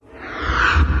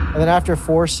And then after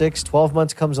 4, 6, 12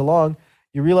 months comes along,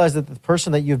 you realize that the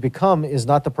person that you've become is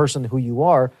not the person who you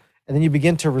are. And then you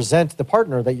begin to resent the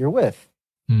partner that you're with.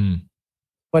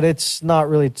 But it's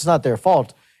not their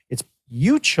fault. It's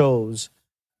you chose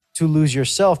to lose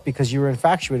yourself because you were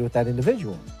infatuated with that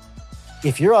individual.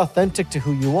 If you're authentic to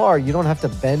who you are, you don't have to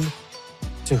bend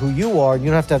to who you are. You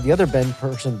don't have to have the other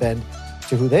person bend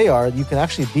to who they are. You can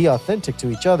actually be authentic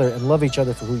to each other and love each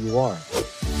other for who you are.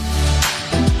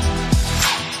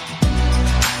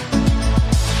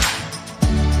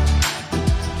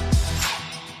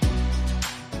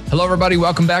 Hello, everybody.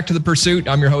 Welcome back to The Pursuit.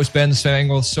 I'm your host, Ben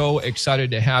Spangler. So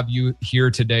excited to have you here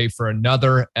today for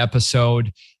another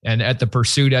episode. And at The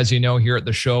Pursuit, as you know, here at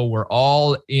the show, we're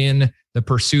all in the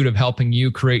pursuit of helping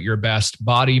you create your best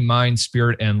body, mind,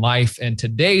 spirit, and life. And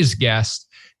today's guest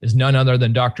is none other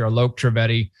than Dr. Alok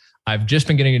Trivedi. I've just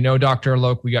been getting to know Dr.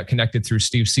 Alok. We got connected through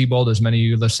Steve Siebold, as many of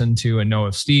you listen to and know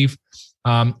of Steve.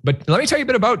 But let me tell you a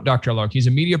bit about Dr. Alok. He's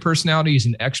a media personality. He's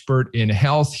an expert in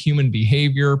health, human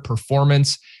behavior,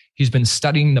 performance. He's been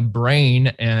studying the brain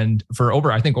and for over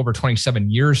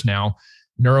 27 years now,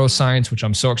 neuroscience, which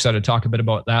I'm so excited to talk a bit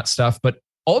about that stuff. But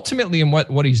ultimately, in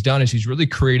what he's done is he's really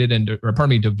created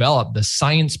developed the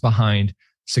science behind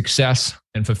success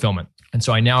and fulfillment. And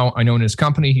so I know in his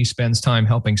company, he spends time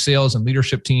helping sales and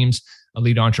leadership teams,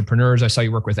 lead entrepreneurs. I saw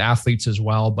you work with athletes as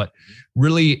well, but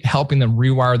really helping them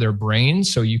rewire their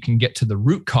brains so you can get to the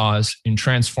root cause in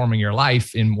transforming your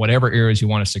life in whatever areas you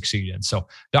want to succeed in. So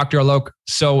Dr. Alok,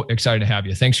 so excited to have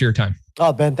you. Thanks for your time.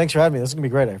 Oh, Ben, thanks for having me. This is going to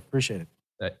be great. I appreciate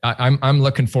it. I'm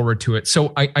looking forward to it.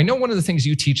 So I know one of the things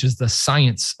you teach is the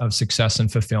science of success and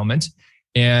fulfillment.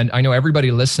 And I know everybody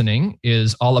listening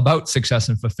is all about success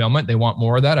and fulfillment. They want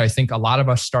more of that. I think a lot of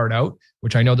us start out,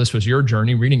 which I know this was your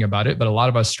journey reading about it, but a lot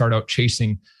of us start out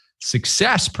chasing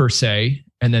success per se,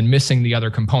 and then missing the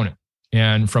other component.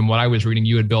 And from what I was reading,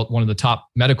 you had built one of the top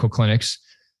medical clinics.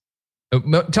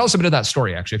 Tell us a bit of that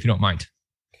story, actually, if you don't mind.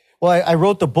 Well, I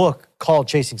wrote the book called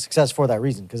Chasing Success for that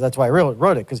reason, because that's why I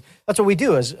wrote it, because that's what we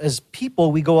do. As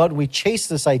people, we go out and we chase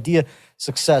this idea,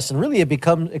 success, and really it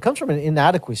comes from an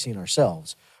inadequacy in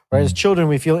ourselves, right? As children,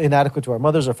 we feel inadequate to our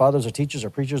mothers, our fathers, our teachers,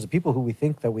 our preachers, the people who we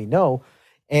think that we know,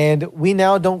 and we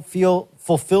now don't feel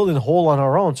fulfilled and whole on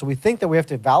our own. So we think that we have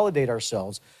to validate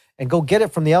ourselves and go get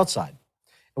it from the outside.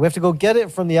 And we have to go get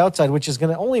it from the outside, which is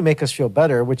going to only make us feel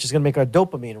better, which is going to make our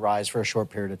dopamine rise for a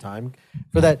short period of time,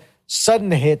 for that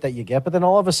sudden hit that you get, but then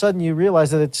all of a sudden you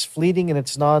realize that it's fleeting and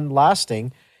it's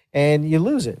non-lasting and you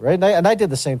lose it, right? And I did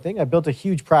the same thing. I built a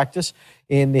huge practice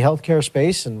in the healthcare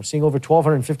space and seeing over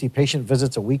 1,250 patient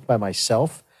visits a week by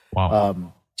myself.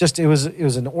 Wow. It was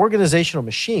an organizational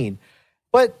machine,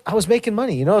 but I was making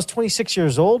money. I was 26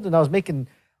 years old and I was making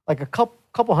like a couple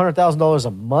 $100,000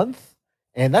 a month.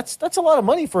 And that's a lot of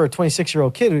money for a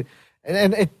 26-year-old kid.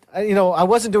 And I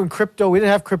wasn't doing crypto. We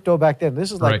didn't have crypto back then.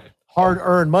 This is like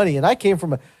hard-earned money. And I came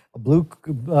from a blue,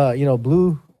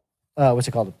 what's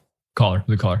it called?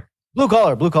 Blue collar. Blue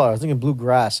collar. I was thinking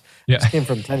bluegrass. Yeah. I came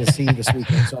from Tennessee this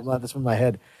weekend, so that's in my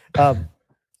head.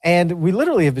 And we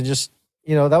literally have been just,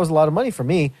 that was a lot of money for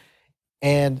me.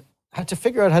 And I had to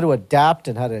figure out how to adapt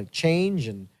and how to change.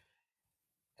 And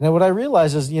what I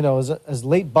realized is, as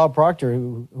late Bob Proctor,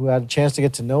 who had a chance to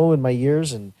get to know in my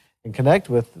years and connect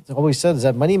with, always said is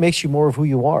that money makes you more of who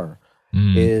you are.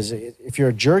 Is if you're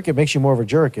a jerk, it makes you more of a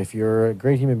jerk. If you're a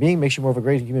great human being, it makes you more of a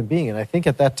great human being. And I think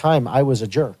at that time I was a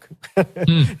jerk,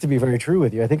 to be very true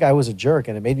with you. I think I was a jerk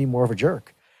and it made me more of a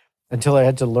jerk until I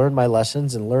had to learn my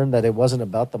lessons and learn that it wasn't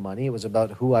about the money. It was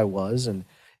about who I was and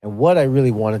what I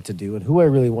really wanted to do and who I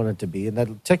really wanted to be. And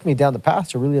that took me down the path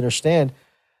to really understand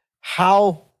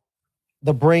how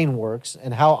the brain works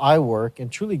and how I work and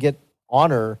truly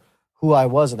honor who I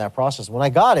was in that process. When I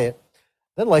got it,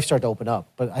 then life started to open up.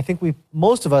 But I think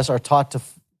most of us are taught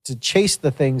to chase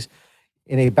the things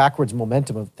in a backwards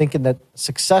momentum of thinking that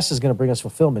success is going to bring us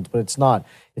fulfillment, but it's not.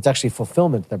 It's actually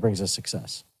fulfillment that brings us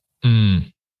success.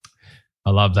 I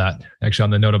love that. Actually, on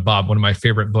the note of Bob, one of my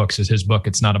favorite books is his book,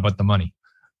 It's Not About the Money.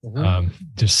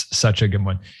 Just such a good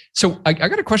one. So I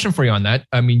got a question for you on that.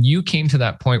 I mean, you came to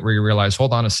that point where you realized,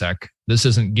 hold on a sec, this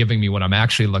isn't giving me what I'm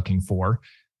actually looking for.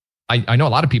 I know a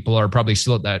lot of people are probably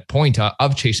still at that point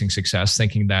of chasing success,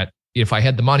 thinking that if I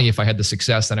had the money, if I had the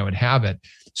success, then I would have it.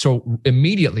 So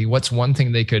immediately, what's one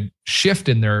thing they could shift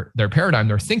in their paradigm,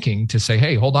 their thinking to say,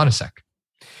 hey, hold on a sec?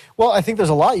 Well, I think there's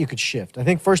a lot you could shift. I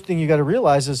think first thing you got to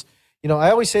realize is,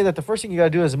 I always say that the first thing you got to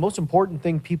do is the most important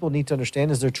thing people need to understand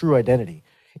is their true identity.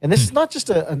 And this is not just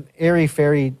an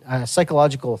airy-fairy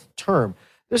psychological term.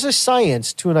 There's a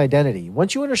science to an identity.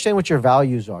 Once you understand what your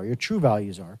values are, your true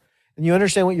values are, and you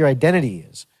understand what your identity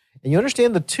is, and you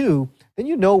understand the two, then then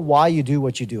you know why you do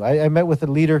what you do. I met with a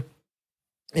leader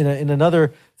in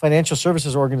another financial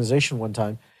services organization one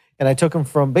time, and I took him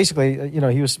from basically,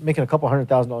 he was making a couple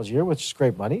 $100,000 a year, which is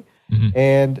great money. Mm-hmm.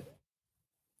 And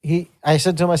I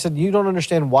said to him, you don't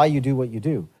understand why you do what you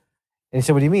do. And he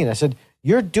said, what do you mean? I said,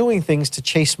 you're doing things to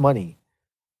chase money,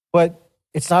 but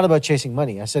it's not about chasing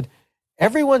money. I said,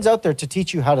 everyone's out there to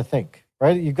teach you how to think,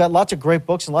 right? You've got lots of great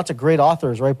books and lots of great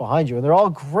authors right behind you, and they're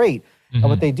all great at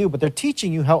what they do, but they're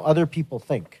teaching you how other people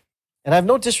think. And I have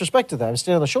no disrespect to them. I'm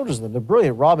standing on the shoulders of them. They're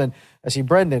brilliant. Robin, I see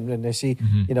Brendan, and I see,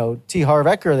 T. Harv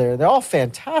Eker there. They're all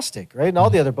fantastic, right? And all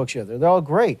the other books you have there, they're all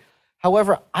great.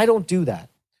 However, I don't do that.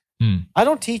 I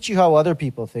don't teach you how other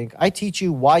people think. I teach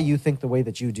you why you think the way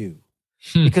that you do.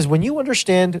 Because when you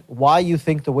understand why you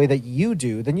think the way that you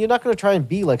do, then you're not going to try and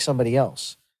be like somebody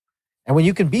else. And when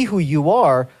you can be who you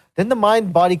are, then the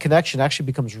mind-body connection actually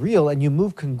becomes real, and you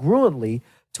move congruently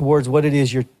towards what it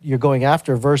is you're going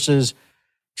after versus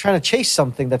trying to chase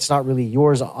something that's not really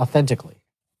yours authentically.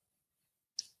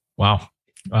 Wow.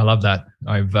 I love that.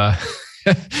 I've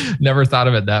never thought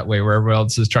of it that way, where everyone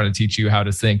else is trying to teach you how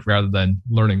to think rather than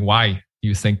learning why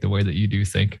you think the way that you do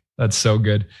think. That's so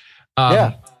good.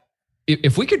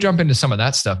 If we could jump into some of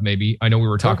that stuff, maybe. I know we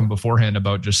were talking beforehand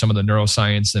about just some of the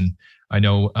neuroscience, and I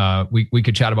know we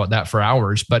could chat about that for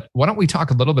hours, but why don't we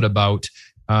talk a little bit about,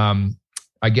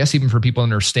 I guess even for people to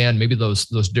understand maybe those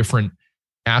different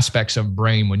aspects of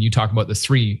brain when you talk about the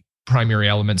three primary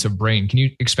elements of brain. Can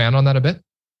you expand on that a bit?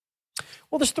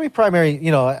 Well, there's three primary,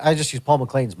 I just use Paul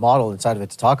MacLean's model inside of it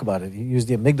to talk about it. He used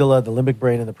the amygdala, the limbic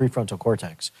brain, and the prefrontal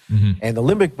cortex. And the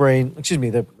limbic brain, the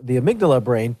amygdala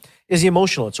brain is the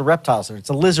emotional. It's a reptile center. It's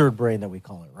a lizard brain that we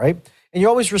call it, right? And you're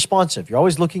always responsive. You're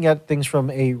always looking at things from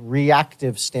a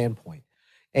reactive standpoint.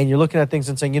 And you're looking at things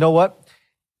and saying, you know what?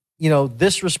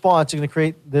 This response is going to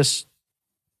create this,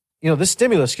 this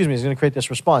stimulus, is going to create this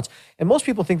response. And most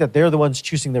people think that they're the ones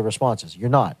choosing their responses. You're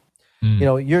not.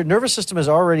 Your nervous system is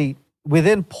already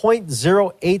within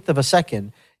 0.08 of a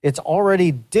second, it's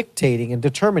already dictating and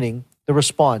determining the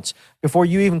response before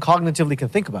you even cognitively can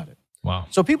think about it. Wow.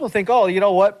 So people think, oh, you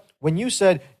know what? When you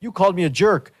said you called me a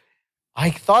jerk,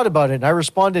 I thought about it and I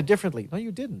responded differently. No,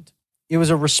 you didn't. It was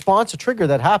a response, a trigger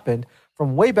that happened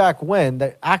from way back when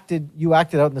that you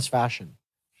acted out in this fashion.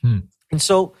 And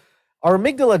so our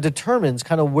amygdala determines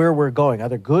kind of where we're going,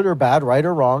 either good or bad, right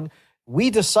or wrong.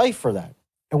 We decipher that.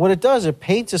 And what it does, it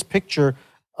paints this picture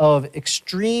of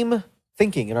extreme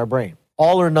thinking in our brain,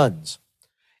 all or nones.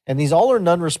 And these all or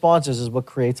none responses is what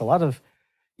creates a lot of,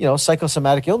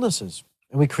 psychosomatic illnesses.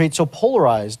 And we create so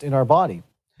polarized in our body.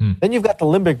 Then you've got the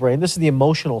limbic brain. This is the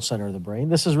emotional center of the brain.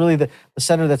 This is really the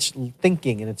center that's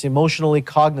thinking, and it's emotionally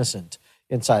cognizant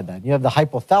inside that. You have the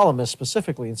hypothalamus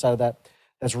specifically inside of that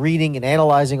that's reading and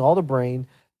analyzing all the brain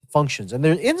functions. And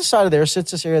inside of there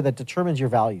sits this area that determines your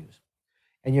values.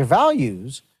 And your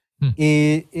values,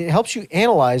 it helps you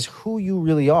analyze who you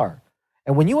really are.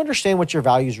 And when you understand what your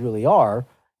values really are,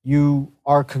 you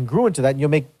are congruent to that and you'll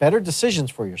make better decisions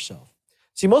for yourself.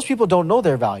 See, most people don't know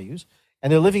their values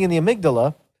and they're living in the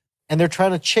amygdala and they're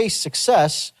trying to chase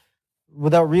success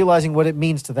without realizing what it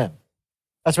means to them.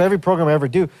 That's why every program I ever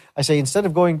do, I say, instead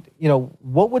of going,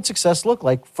 what would success look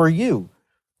like for you?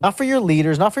 Not for your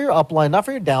leaders, not for your upline, not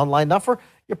for your downline, not for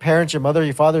your parents, your mother,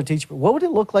 your father, your teacher, but what would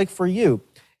it look like for you?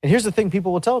 And here's the thing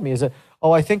people will tell me is that,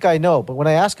 oh, I think I know. But when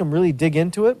I ask them really dig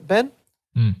into it, Ben,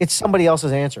 it's somebody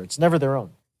else's answer. It's never their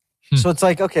own. So it's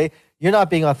like, okay, you're not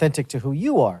being authentic to who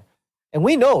you are. And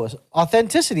we know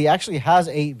authenticity actually has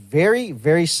a very,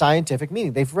 very scientific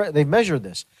meaning. They've measured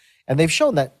this. And they've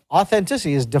shown that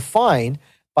authenticity is defined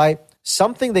by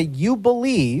something that you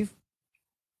believe,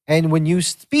 and when you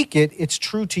speak it, it's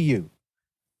true to you.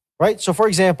 Right? So for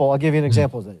example, I'll give you an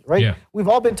example of this, right? Yeah. We've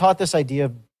all been taught this idea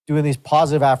of doing these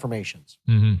positive affirmations.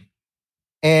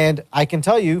 And I can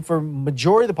tell you for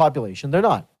majority of the population, they're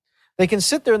not. They can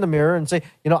sit there in the mirror and say,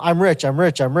 I'm rich, I'm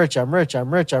rich, I'm rich, I'm rich,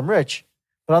 I'm rich, I'm rich.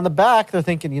 But on the back, they're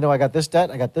thinking, I got this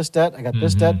debt, I got this debt, I got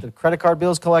this debt, the credit card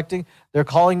bill is collecting, they're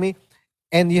calling me.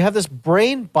 And you have this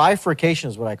brain bifurcation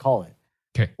is what I call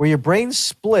it, where your brain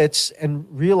splits and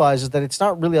realizes that it's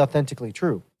not really authentically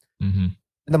true. And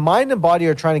the mind and body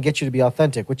are trying to get you to be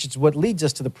authentic, which is what leads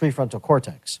us to the prefrontal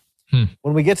cortex.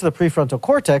 When we get to the prefrontal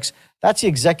cortex, that's the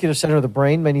executive center of the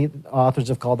brain. Many authors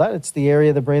have called that. It's the area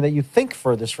of the brain that you think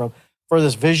furthest from,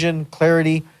 furthest vision,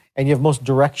 clarity, and you have most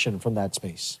direction from that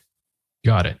space.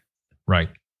 Got it. Right.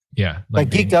 Yeah. I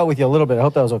geeked out with you a little bit. I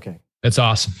hope that was okay. That's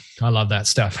awesome. I love that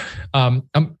stuff.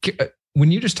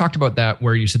 When you just talked about that,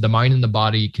 where you said the mind and the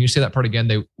body, can you say that part again?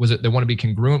 They want to be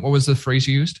congruent. What was the phrase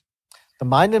you used? The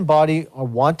mind and body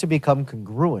want to become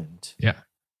congruent. Yeah.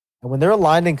 And when they're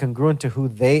aligned and congruent to who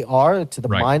they are, to the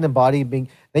mind and body being,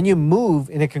 then you move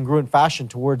in a congruent fashion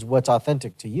towards what's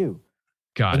authentic to you.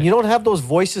 And you don't have those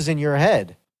voices in your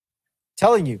head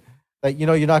telling you that,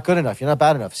 you're not good enough, you're not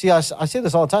bad enough. See, I say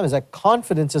this all the time, is that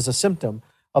confidence is a symptom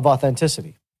of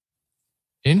authenticity.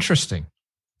 Interesting.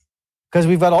 Because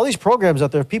we've got all these programs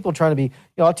out there of people trying to be,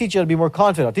 I'll teach you how to be more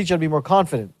confident. I'll teach you how to be more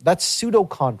confident. That's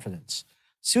pseudo-confidence.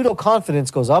 Pseudo-confidence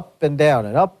goes up and down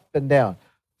and up and down.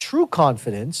 True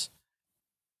confidence,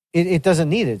 it doesn't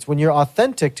need it. It's when you're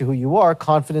authentic to who you are,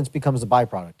 confidence becomes the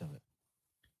byproduct of it.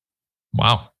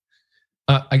 Wow.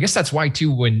 I guess that's why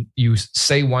too, when you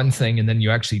say one thing and then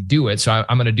you actually do it. So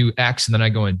I'm going to do X and then I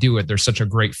go and do it. There's such a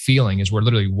great feeling, is we're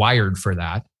literally wired for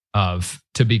that,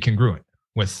 to be congruent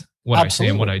with what I say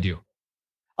and what I do.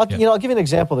 I'll give you an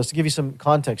example of this to give you some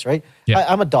context, right? Yeah.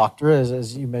 I'm a doctor,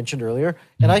 as you mentioned earlier,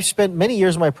 and I've spent many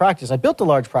years of my practice. I built a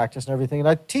large practice and everything, and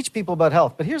I teach people about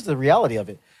health. But here's the reality of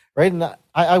it, right? And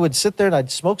I would sit there and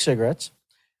I'd smoke cigarettes.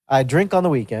 I'd drink on the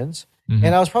weekends,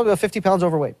 and I was probably about 50 pounds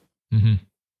overweight.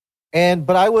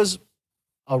 But I was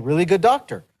a really good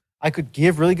doctor. I could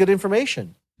give really good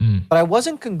information, but I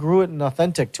wasn't congruent and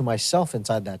authentic to myself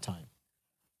inside that time.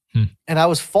 And I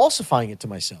was falsifying it to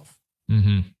myself.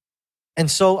 And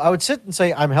so I would sit and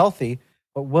say, I'm healthy,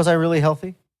 but was I really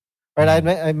healthy? Right?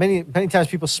 I many times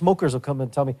smokers will come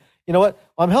and tell me, you know what?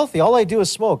 I'm healthy. All I do is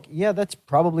smoke. Yeah, that's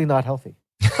probably not healthy.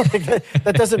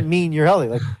 that doesn't mean you're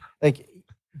healthy.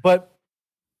 But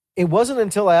it wasn't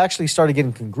until I actually started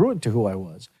getting congruent to who I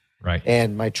was. Right.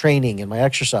 And my training and my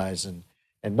exercise and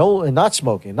not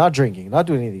smoking, not drinking, not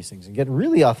doing any of these things, and getting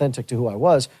really authentic to who I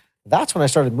was. That's when I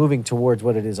started moving towards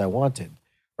what it is I wanted.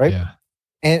 Right. Yeah.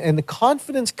 And the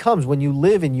confidence comes when you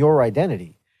live in your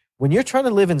identity. When you're trying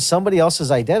to live in somebody else's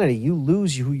identity, you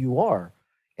lose who you are,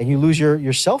 and you lose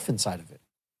yourself inside of it.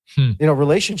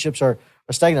 Relationships are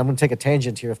stagnant. I'm going to take a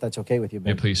tangent here, if that's okay with you,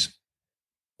 Ben. Yeah, please.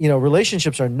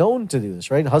 Relationships are known to do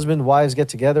this, right? Husband, wives get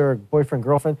together, or boyfriend,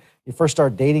 girlfriend. You first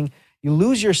start dating. You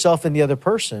lose yourself in the other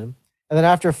person. And then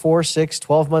after 4, 6,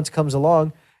 12 months comes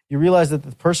along, you realize that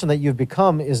the person that you've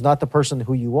become is not the person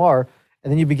who you are.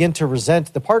 And then you begin to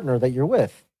resent the partner that you're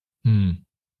with.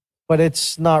 But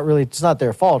it's not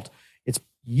their fault. It's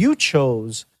you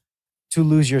chose to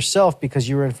lose yourself because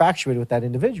you were infatuated with that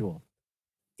individual.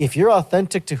 If you're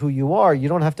authentic to who you are, you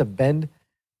don't have to bend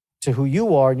to who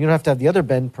you are, and you don't have to have the other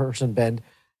person bend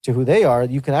to who they are.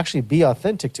 You can actually be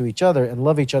authentic to each other and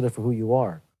love each other for who you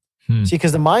are. See,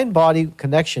 because the mind-body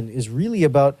connection is really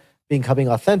about becoming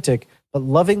authentic, but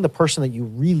loving the person that you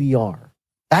really are.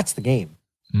 That's the game.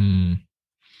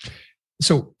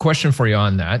 So question for you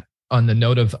on that, on the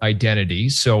note of identity.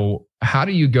 So how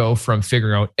do you go from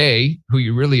figuring out A, who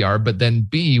you really are, but then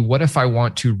B, what if I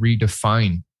want to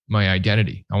redefine my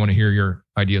identity? I want to hear your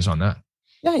ideas on that.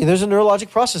 Yeah, there's a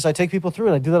neurologic process I take people through,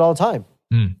 and I do that all the time.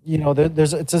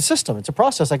 It's a system. It's a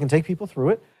process. I can take people through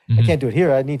it. I can't do it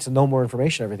here. I need to know more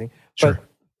information, everything. Sure. But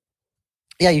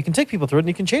yeah, you can take people through it, and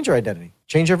you can change your identity,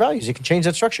 change your values. You can change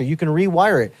that structure. You can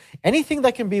rewire it. Anything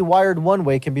that can be wired one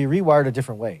way can be rewired a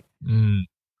different way.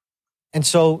 And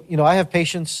so, I have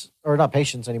patients, or not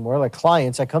patients anymore, like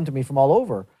clients that come to me from all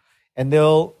over, and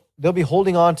they'll be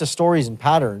holding on to stories and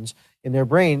patterns in their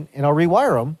brain, and I'll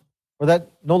rewire them, or that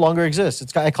no longer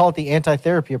exists. I call it the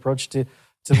anti-therapy approach to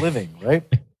living, right?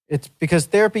 It's because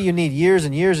therapy, you need years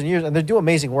and years and years, and they do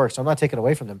amazing work, so I'm not taking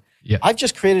away from them. Yeah. I've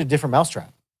just created a different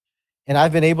mousetrap, and I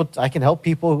can help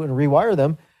people and rewire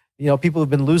them. People who've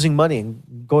been losing money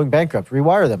and going bankrupt,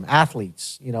 rewire them.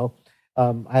 Athletes,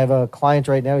 I have a client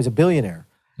right now, he's a billionaire,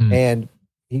 and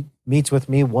he meets with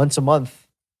me once a month,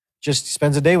 just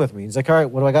spends a day with me. He's like, all right,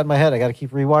 what do I got in my head? I got to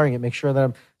keep rewiring it, make sure that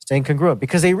I'm staying congruent.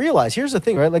 Because they realize, here's the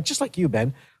thing, right? Like, just like you,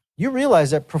 Ben, you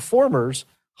realize that performers,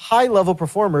 high-level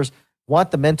performers, want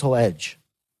the mental edge.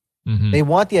 They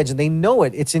want the edge, and they know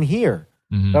it. It's in here.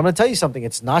 But I'm going to tell you something.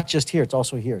 It's not just here. It's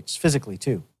also here. It's physically,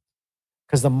 too.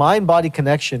 Because the mind-body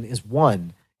connection is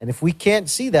one. And if we can't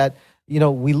see that,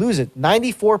 we lose it.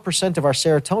 94% of our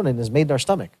serotonin is made in our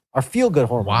stomach. Our feel-good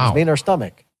hormone is made in our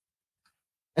stomach.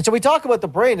 And so we talk about the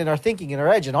brain and our thinking and our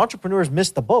edge, and entrepreneurs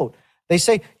miss the boat. They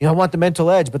say, I want the mental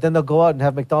edge, but then they'll go out and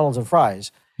have McDonald's and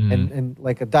fries and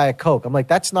like a Diet Coke. I'm like,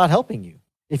 that's not helping you.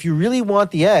 If you really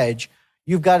want the edge,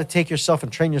 you've got to take yourself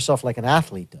and train yourself like an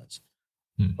athlete does.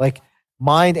 Like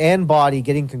mind and body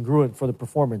getting congruent for the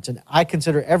performance. And I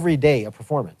consider every day a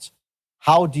performance.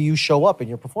 How do you show up in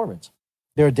your performance?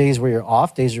 There are days where you're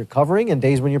off, days you're recovering, and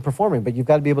days when you're performing, but you've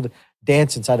got to be able to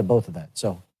dance inside of both of that.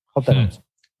 So hope that helps.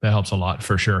 That helps a lot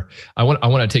for sure. I want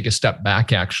to take a step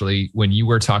back, actually, when you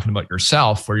were talking about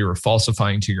yourself, where you were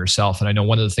falsifying to yourself. And I know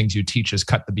one of the things you teach is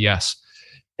cut the BS.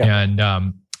 And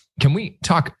Can we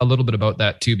talk a little bit about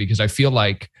that too? Because I feel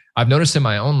like I've noticed in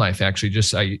my own life, actually,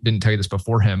 I didn't tell you this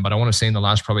beforehand, but I want to say in the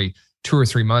last probably 2 or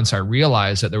 3 months, I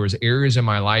realized that there was areas in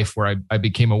my life where I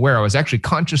became aware I was actually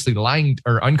consciously lying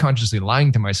or unconsciously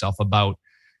lying to myself about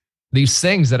these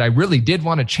things that I really did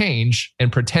want to change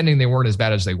and pretending they weren't as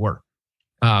bad as they were.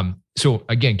 So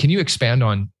again, can you expand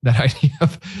on that idea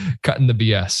of cutting the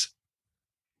BS?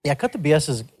 Yeah, cut the BS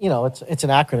is, it's an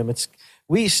acronym.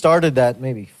 We started that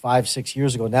maybe 5-6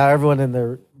 years ago. Now everyone and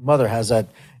their mother has that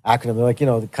acronym.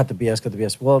 They're like, cut the BS, cut the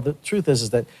BS. Well, the truth is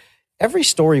that every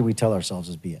story we tell ourselves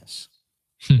is BS.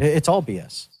 It's all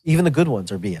BS. Even the good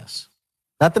ones are BS.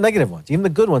 Not the negative ones. Even the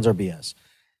good ones are BS.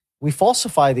 We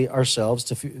falsify ourselves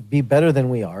to be better than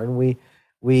we are, and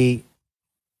we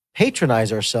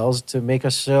patronize ourselves to make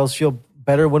ourselves feel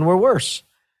better when we're worse.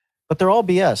 But they're all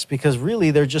BS because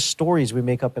really they're just stories we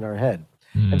make up in our head.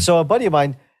 And so a buddy of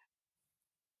mine,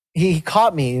 he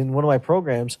caught me in one of my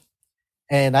programs,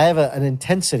 and I have an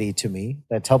intensity to me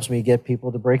that helps me get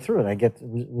people to break through, and I get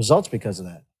results because of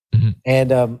that.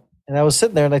 And I was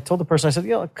sitting there, and I told the person, I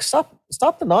said,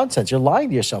 stop the nonsense. You're lying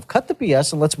to yourself. Cut the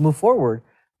BS, and let's move forward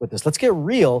with this. Let's get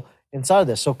real inside of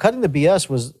this. So cutting the BS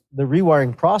was the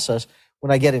rewiring process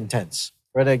when I get intense,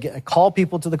 right? I call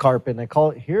people to the carpet,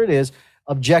 and here it is,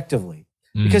 objectively.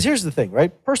 Because here's the thing,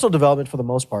 right? Personal development for the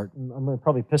most part, and I'm going to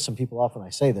probably piss some people off when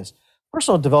I say this,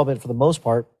 personal development for the most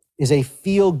part is a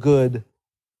feel-good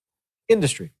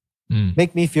industry.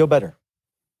 Make me feel better.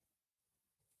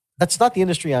 That's not the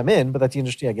industry I'm in, but that's the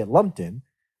industry I get lumped in.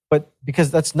 But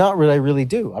because that's not what I really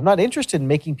do. I'm not interested in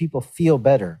making people feel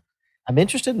better. I'm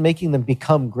interested in making them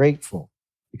become grateful.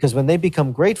 Because when they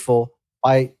become grateful,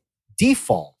 by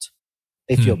default,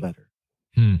 they feel better.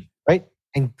 Right?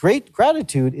 And great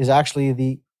gratitude is actually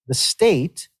the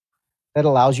state that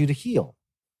allows you to heal.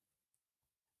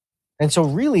 And so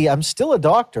really, I'm still a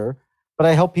doctor, but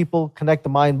I help people connect the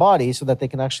mind body so that they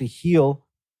can actually heal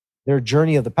their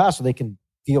journey of the past so they can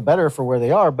feel better for where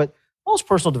they are. But most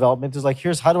personal development is like,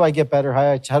 here's how do I get better?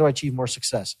 How do I achieve more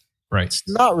success? Right. It's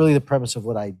not really the premise of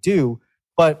what I do,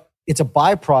 but it's a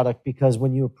byproduct because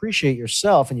when you appreciate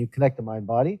yourself and you connect the mind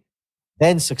body,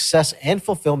 then success and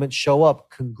fulfillment show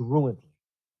up congruently.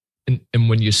 And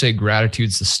when you say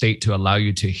gratitude's the state to allow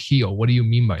you to heal, what do you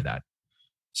mean by that?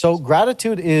 So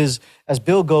gratitude is, as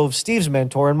Bill Gove, Steve's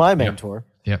mentor and my mentor,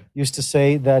 used to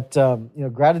say that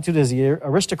gratitude is the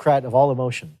aristocrat of all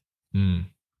emotion.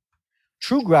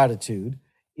 True gratitude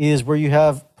is where you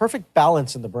have perfect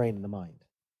balance in the brain and the mind.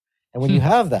 And when you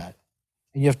have that,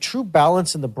 and you have true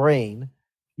balance in the brain,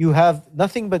 you have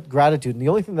nothing but gratitude. And the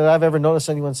only thing that I've ever noticed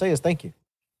anyone say is thank you.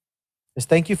 Is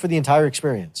thank you for the entire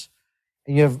experience.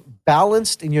 And you have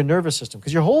balanced in your nervous system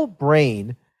because your whole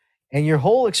brain and your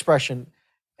whole expression,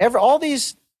 all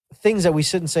these things that we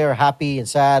sit and say are happy and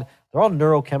sad, they're all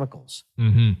neurochemicals.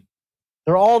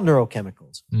 They're all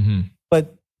neurochemicals.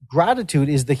 But gratitude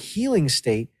is the healing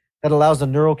state that allows the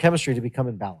neurochemistry to become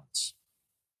in balance.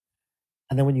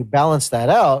 And then when you balance that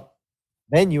out,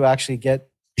 then you actually get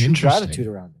true gratitude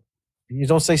around it. And you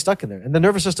don't stay stuck in there. And the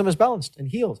nervous system is balanced and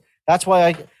healed. That's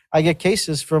why I get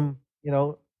cases from,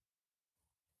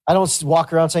 I don't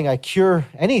walk around saying I cure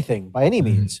anything by any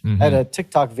means. I had a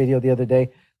TikTok video the other day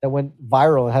that went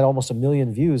viral and had almost 1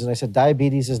 million views. And I said,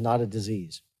 diabetes is not a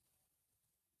disease.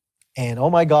 And oh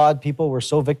my God, people were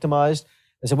so victimized.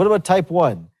 I said, what about type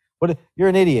 1? You're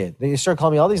an idiot. They start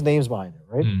calling me all these names behind it,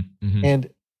 right? And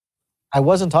I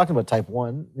wasn't talking about type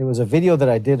 1. There was a video that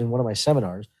I did in one of my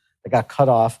seminars that got cut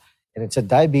off and it said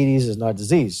diabetes is not a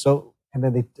disease. So, and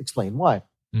then they explained why.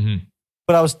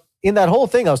 But I was in that whole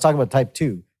thing, I was talking about type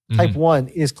 2. Type 1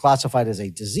 is classified as a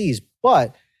disease.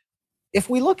 But if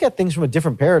we look at things from a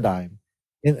different paradigm,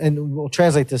 and we'll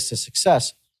translate this to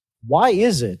success, why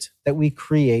is it that we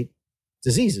create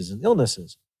diseases and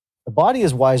illnesses? The body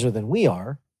is wiser than we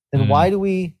are. Then why do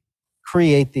we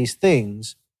create these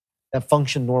things that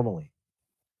function normally?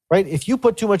 Right? If you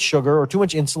put too much sugar or too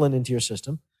much insulin into your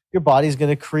system, your body's going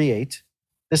to create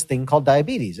this thing called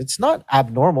diabetes. It's not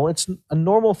abnormal. It's a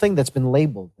normal thing that's been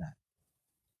labeled that.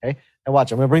 Okay? Now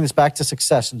watch, I'm going to bring this back to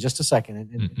success in just a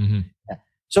second.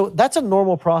 So that's a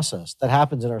normal process that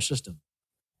happens in our system.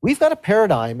 We've got a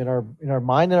paradigm in our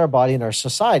mind and our body and our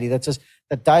society that says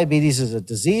that diabetes is a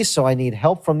disease, so I need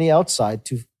help from the outside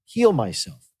to heal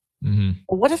myself.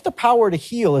 But what if the power to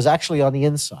heal is actually on the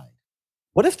inside?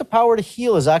 What if the power to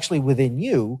heal is actually within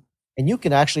you and you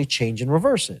can actually change and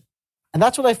reverse it? And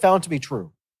that's what I found to be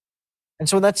true. And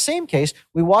so in that same case,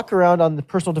 we walk around on the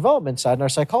personal development side and our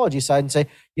psychology side and say,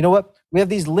 you know what? We have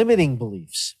these limiting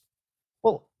beliefs.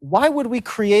 Well, why would we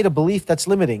create a belief that's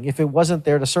limiting if it wasn't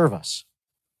there to serve us?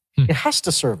 It has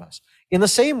to serve us. In the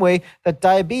same way that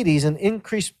diabetes and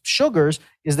increased sugars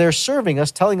is there serving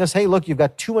us, telling us, hey, look, you've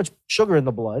got too much sugar in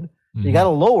the blood. You got to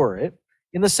lower it.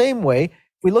 In the same way,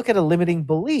 if we look at a limiting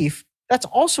belief, that's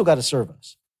also got to serve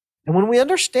us. And when we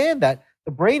understand that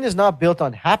the brain is not built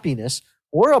on happiness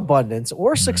or abundance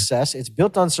or success, it's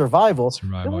built on survival,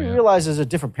 then we realize there's a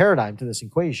different paradigm to this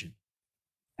equation.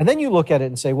 And then you look at it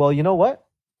and say, well, you know what?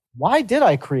 Why did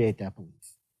I create that belief?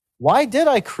 Why did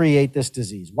I create this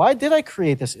disease? Why did I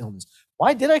create this illness?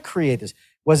 Why did I create this?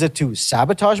 Was it to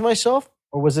sabotage myself,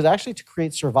 or was it actually to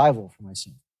create survival for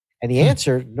myself? And the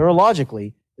answer,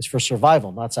 neurologically, is for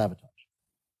survival, not sabotage.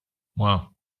 Wow.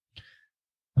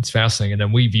 That's fascinating. And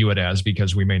then we view it as,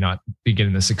 because we may not be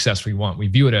getting the success we want, we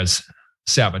view it as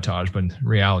sabotage, but in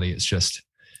reality, it's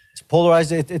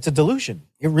polarized. It's a delusion.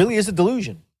 It really is a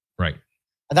delusion. Right.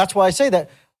 And that's why I say that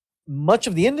much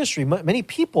of the industry, many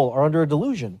people are under a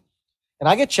delusion. And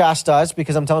I get chastised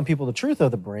because I'm telling people the truth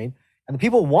of the brain, and the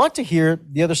people want to hear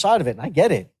the other side of it. And I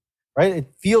get it, right?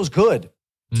 It feels good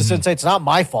to say, it's not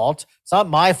my fault. It's not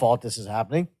my fault this is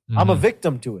happening. I'm a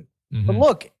victim to it. But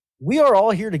look, we are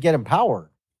all here to get empowered.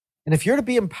 And if you're to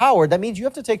be empowered, that means you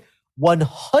have to take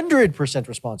 100%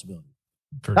 responsibility,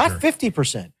 not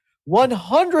 50%,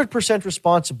 100%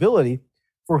 responsibility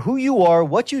for who you are,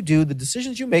 what you do, the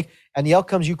decisions you make, and the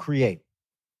outcomes you create.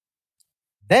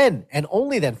 Then, and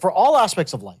only then, for all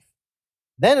aspects of life,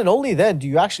 then and only then do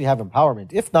you actually have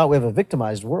empowerment. If not, we have a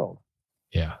victimized world.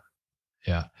 Yeah.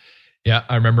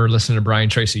 I remember listening to Brian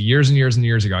Tracy years and years and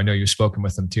years ago. I know you've spoken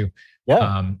with him too,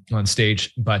 on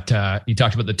stage, but he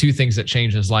talked about the two things that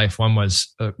changed his life. One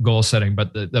was goal setting,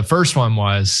 but the first one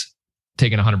was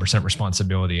taking 100%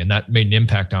 responsibility. And that made an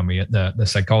impact on me. The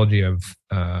Psychology of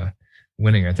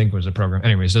Winning, I think, was a program.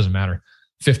 Anyways, doesn't matter.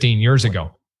 15 years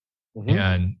ago.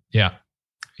 And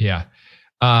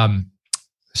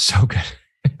so good,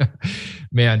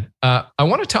 man. I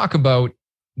want to talk about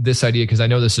this idea, because I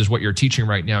know this is what you're teaching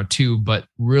right now too, but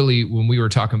really when we were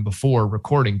talking before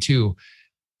recording too,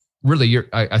 really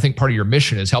I think part of your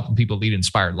mission is helping people lead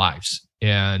inspired lives.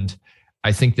 And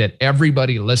I think that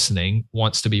everybody listening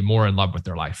wants to be more in love with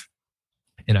their life.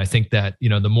 And I think that,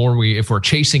 the more if we're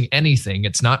chasing anything,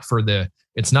 it's not the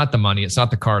money, it's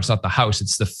not the car, it's not the house,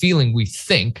 it's the feeling we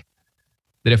think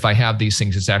that if I have these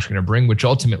things, it's actually going to bring, which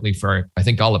ultimately for, I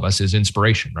think all of us, is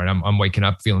inspiration, right? I'm waking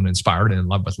up feeling inspired and in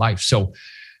love with life. So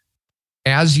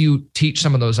as you teach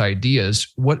some of those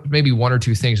ideas, what maybe one or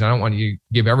two things, I don't want you to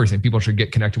give everything, people should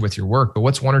get connected with your work, but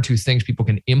what's one or two things people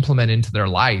can implement into their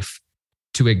life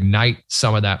to ignite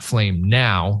some of that flame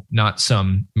now, not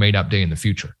some made up day in the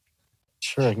future?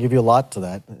 Sure, I can give you a lot to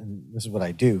that. And this is what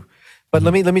I do. But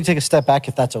let me take a step back,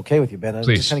 if that's okay with you, Ben. I'm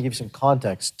just kind of give you some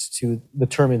context to the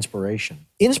term inspiration.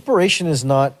 Inspiration is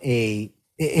not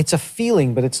it's a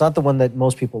feeling, but it's not the one that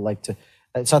most people like to,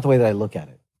 it's not the way that I look at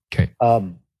it. Okay.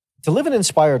 To live an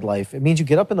inspired life, it means you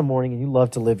get up in the morning and you love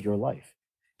to live your life.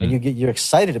 And you're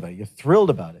excited about it. You're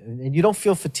thrilled about it. And you don't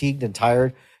feel fatigued and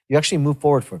tired. You actually move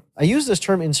forward for it. I use this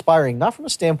term inspiring, not from a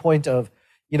standpoint of,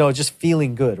 just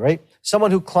feeling good, right?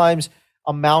 Someone who climbs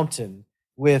a mountain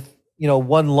with,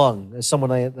 one lung, as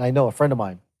someone I know, a friend of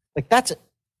mine, like that's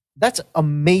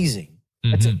amazing.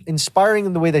 That's inspiring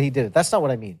in the way that he did it. That's not what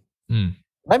I mean.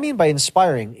 What I mean by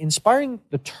inspiring,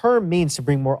 the term means to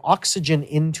bring more oxygen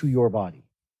into your body.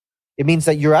 It means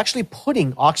that you're actually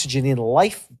putting oxygen in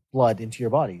lifeblood into your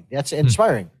body. That's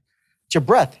inspiring. It's your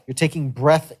breath. You're taking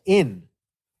breath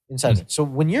inside it. So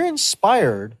when you're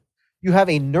inspired, you have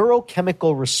a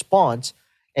neurochemical response,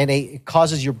 and it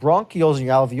causes your bronchioles and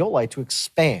your alveoli to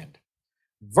expand.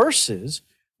 Versus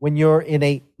when you're in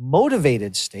a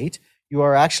motivated state, you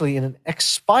are actually in an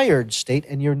expired state,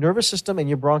 and your nervous system and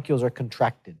your bronchioles are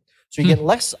contracted. So you get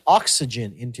less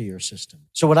oxygen into your system.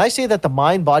 So when I say that the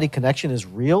mind-body connection is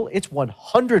real, it's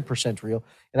 100% real.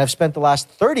 And I've spent the last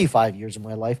 35 years of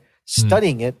my life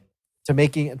studying it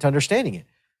to understanding it.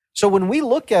 So when we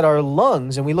look at our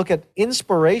lungs and we look at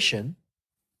inspiration,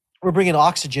 we're bringing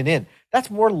oxygen in. That's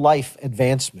more life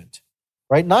advancement,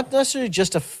 right? Not necessarily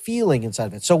just a feeling inside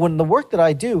of it. So when the work that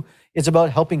I do is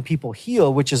about helping people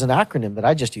heal, which is an acronym that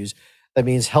I just use, that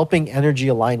means helping energy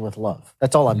align with love.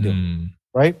 That's all I'm doing,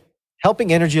 right?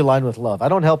 Helping energy align with love. I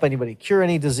don't help anybody cure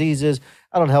any diseases.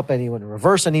 I don't help anyone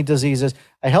reverse any diseases.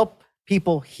 I help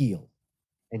people heal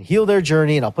their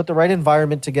journey, and I'll put the right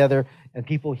environment together and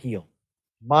people heal.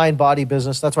 Mind, body,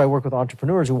 business. That's why I work with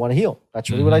entrepreneurs who want to heal. That's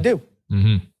really what I do.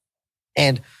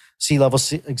 And C-level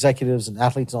executives and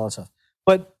athletes and all that stuff.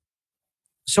 But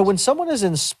so when someone is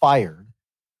inspired,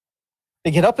 they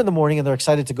get up in the morning and they're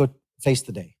excited to go face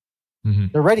the day.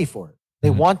 They're ready for it. They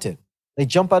want it. They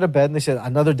jump out of bed and they say,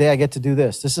 another day I get to do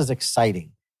this. This is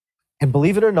exciting. And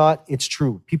believe it or not, it's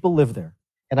true. People live there.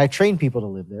 And I train people to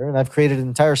live there. And I've created an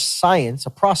entire science, a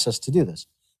process to do this.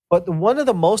 But one of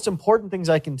the most important things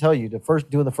I can tell you to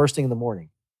doing the first thing in the morning,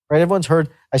 right? Everyone's heard,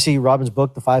 I see Robin's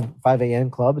book, The 5 a.m.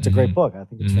 Club. It's a great book. I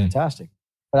think it's fantastic.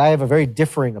 But I have a very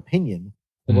differing opinion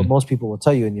than what most people will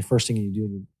tell you in the first thing you do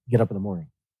when you get up in the morning.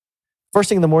 First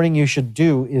thing in the morning you should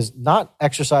do is not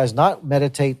exercise, not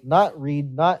meditate, not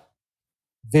read, not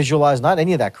visualize, not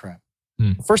any of that crap.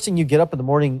 The first thing you get up in the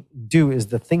morning do is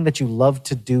the thing that you love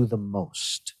to do the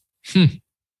most. The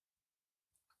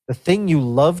thing you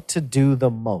love to do the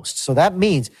most. So that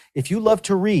means if you love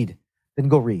to read, then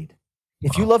go read.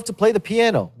 If you love to play the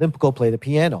piano, then go play the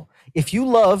piano. If you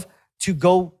love to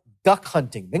go duck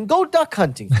hunting, then go duck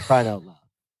hunting, for crying out loud,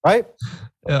 right?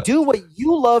 Yeah. Do what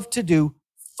you love to do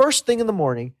first thing in the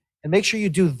morning and make sure you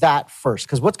do that first.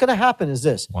 Because what's going to happen is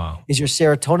this, is your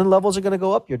serotonin levels are going to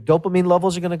go up, your dopamine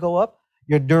levels are going to go up,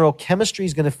 your neurochemistry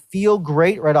is going to feel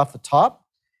great right off the top,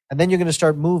 and then you're going to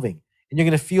start moving. And you're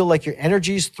going to feel like your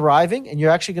energy is thriving, and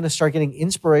you're actually going to start getting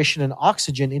inspiration and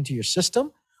oxygen into your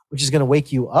system, which is going to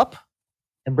wake you up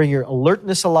and bring your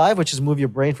alertness alive, which is move your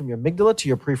brain from your amygdala to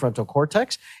your prefrontal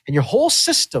cortex. And your whole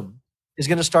system is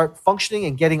going to start functioning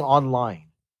and getting online.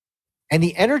 And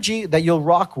the energy that you'll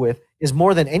rock with is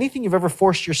more than anything you've ever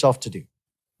forced yourself to do.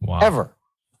 Ever.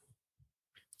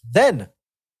 Then,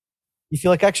 you feel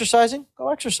like exercising? Go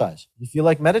exercise. You feel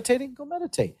like meditating? Go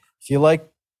meditate. You feel like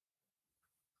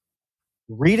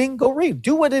reading? Go read.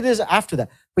 Do what it is after that.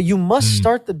 But you must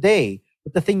start the day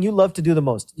with the thing you love to do the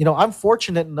most. You know, I'm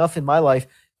fortunate enough in my life,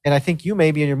 and I think you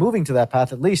may be, and you're moving to that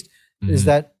path at least, is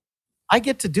that I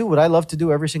get to do what I love to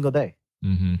do every single day.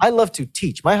 I love to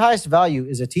teach. My highest value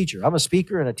is a teacher. I'm a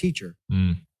speaker and a teacher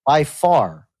by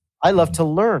far. I love to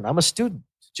learn. I'm a student,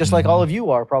 just like all of you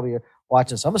are probably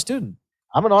watching this. I'm a student.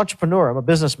 I'm an entrepreneur. I'm a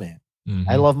businessman.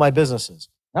 I love my businesses.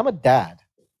 I'm a dad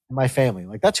in my family.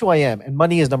 Like, that's who I am. And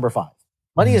money is number 5.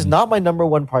 Money is not my number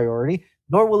 1 priority,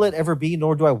 nor will it ever be,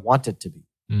 nor do I want it to be.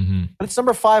 But it's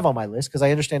number 5 on my list because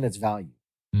I understand its value.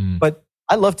 But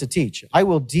I love to teach. I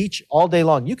will teach all day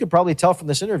long. You could probably tell from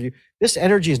this interview, this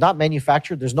energy is not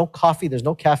manufactured. There's no coffee. There's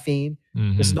no caffeine.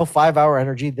 There's no 5-hour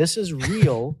energy. This is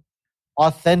real,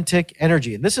 authentic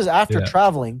energy. And this is after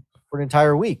traveling for an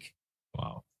entire week.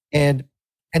 Wow. And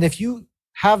if you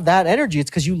have that energy, it's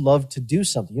because you love to do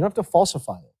something. You don't have to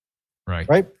falsify it.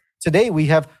 Right? Today, we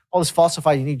have all this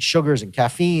falsified. You need sugars and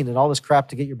caffeine and all this crap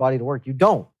to get your body to work. You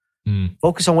don't.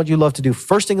 Focus on what you love to do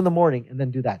first thing in the morning and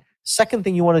then do that. Second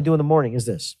thing you want to do in the morning is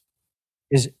this,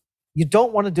 is you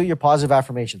don't want to do your positive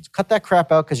affirmations. Cut that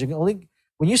crap out, because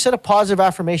when you set a positive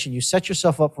affirmation, you set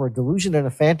yourself up for a delusion and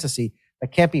a fantasy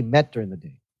that can't be met during the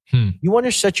day. You want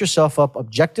to set yourself up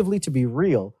objectively to be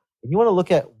real. And you want to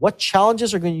look at what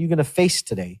challenges you're going to face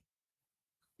today,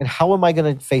 and how am I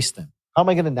going to face them? How am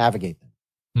I going to navigate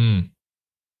them?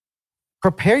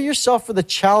 Prepare yourself for the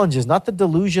challenges, not the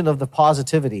delusion of the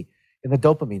positivity and the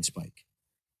dopamine spike.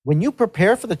 When you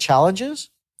prepare for the challenges,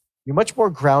 you're much more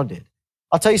grounded.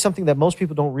 I'll tell you something that most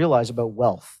people don't realize about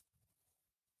wealth.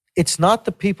 It's not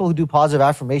the people who do positive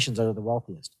affirmations that are the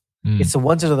wealthiest. It's the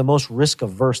ones that are the most risk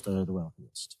averse that are the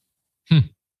wealthiest.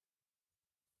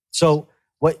 So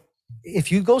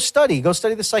if you go study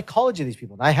the psychology of these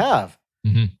people. And I have.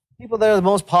 People that are the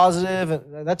most positive,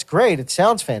 that's great. It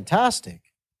sounds fantastic.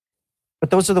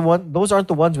 But those aren't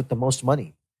the ones with the most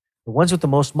money. The ones with the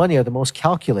most money are the most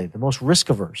calculated, the most risk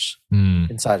averse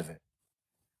inside of it.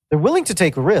 They're willing to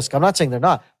take a risk. I'm not saying they're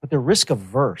not, but they're risk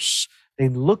averse. They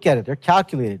look at it, they're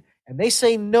calculated, and they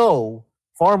say no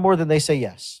far more than they say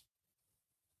yes.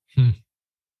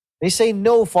 They say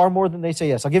no far more than they say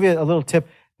yes. I'll give you a little tip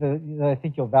that I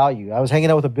think you'll value. I was hanging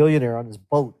out with a billionaire on his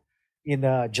boat in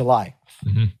July.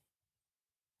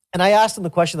 And I asked him the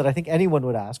question that I think anyone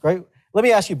would ask, right? Let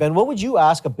me ask you, Ben, what would you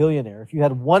ask a billionaire if you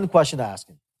had one question to ask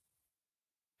him?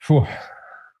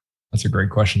 That's a great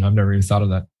question. I've never even thought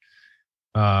of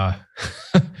that.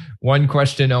 One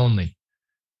question only.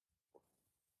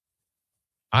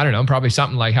 I don't know. Probably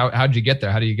something like, how'd you get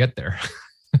there? How do you get there?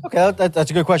 Okay,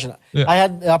 that's a good question. Yeah. I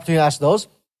had the opportunity to ask those,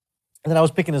 and then I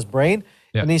was picking his brain.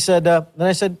 Yeah. And he said, then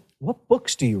I said, what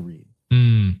books do you read?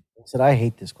 He said, I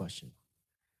hate this question.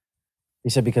 He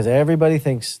said, because everybody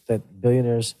thinks that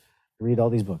billionaires read all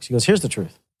these books. He goes, here's the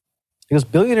truth. He goes,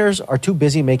 billionaires are too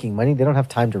busy making money. They don't have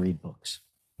time to read books.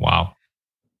 Wow.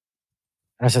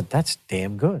 And I said, that's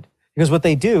damn good. Because what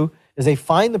they do is they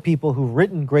find the people who've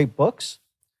written great books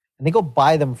and they go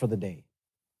buy them for the day.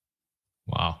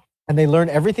 Wow. And they learn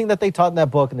everything that they taught in that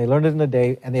book, and they learned it in a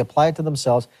day, and they apply it to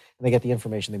themselves, and they get the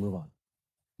information, they move on.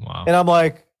 Wow. And I'm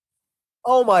like,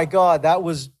 oh my God, that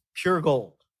was pure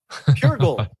gold. Pure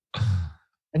gold.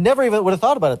 I never even would have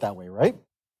thought about it that way, right?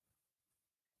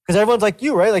 Because everyone's like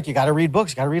you, right? Like you got to read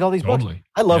books, got to read all these books.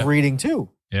 I love reading too.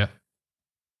 Yeah.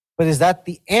 But is that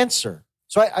the answer?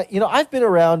 So I've been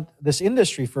around this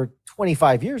industry for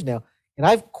 25 years now, and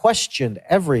I've questioned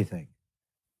everything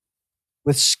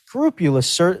with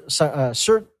scrupulous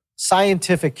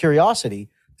scientific curiosity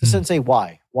to sit and say,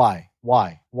 why?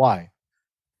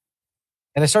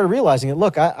 And I started realizing it.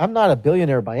 Look, I'm not a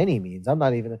billionaire by any means. I'm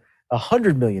not even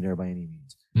 100 millionaire by any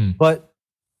means. But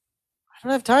I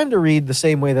don't have time to read the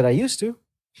same way that I used to.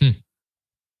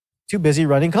 Too busy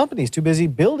running companies, too busy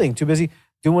building, too busy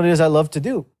doing what it is I love to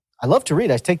do. I love to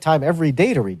read. I take time every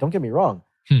day to read. Don't get me wrong.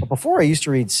 But before I used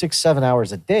to read 6-7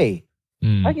 hours a day.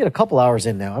 I get a couple hours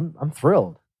in now. I'm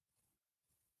thrilled.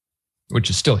 Which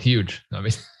is still huge. I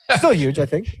mean, still huge, I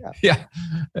think. Yeah,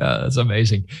 that's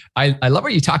amazing. I love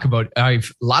what you talk about. A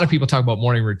lot of people talk about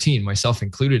morning routine, myself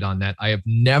included on that. I have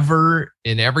never,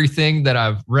 in everything that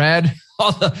I've read,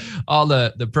 all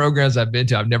the programs I've been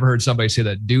to, I've never heard somebody say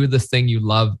that. Do the thing you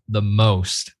love the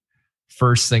most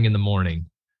first thing in the morning.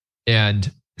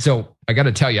 And so I got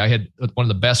to tell you, I had one of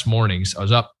the best mornings. I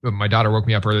was up. My daughter woke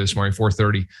me up early this morning,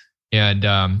 4:30. And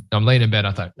I'm laying in bed.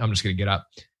 I thought, I'm just going to get up.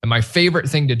 And my favorite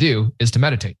thing to do is to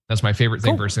meditate. That's my favorite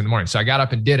thing first thing in the morning. So I got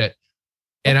up and did it.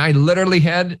 And I literally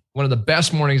had one of the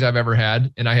best mornings I've ever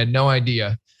had. And I had no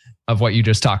idea of what you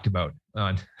just talked about.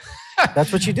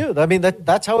 That's what you do. I mean,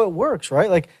 that's how it works, right?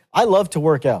 Like I love to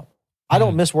work out. I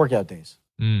don't miss workout days,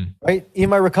 right? Even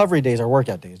my recovery days are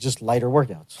workout days, just lighter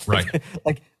workouts. Right.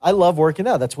 Like I love working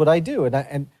out. That's what I do.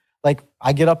 And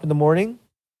I get up in the morning.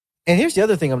 And here's the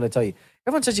other thing I'm going to tell you.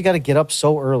 Everyone says you got to get up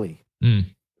so early,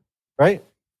 right?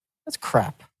 That's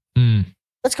crap.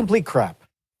 That's complete crap.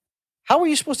 How are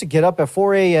you supposed to get up at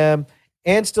 4 a.m.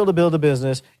 and still to build a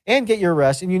business and get your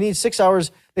rest? And you need 6 hours.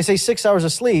 They say 6 hours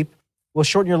of sleep will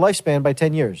shorten your lifespan by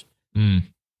 10 years.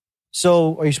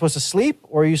 So are you supposed to sleep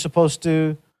or are you supposed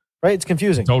to, right? It's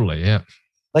confusing. Totally, yeah.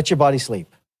 Let your body sleep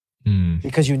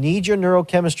because you need your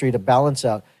neurochemistry to balance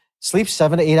out. Sleep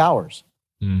 7 to 8 hours.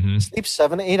 Sleep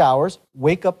 7 to 8 hours,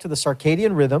 wake up to the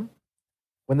circadian rhythm.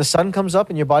 When the sun comes up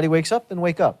and your body wakes up, then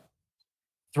wake up.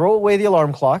 Throw away the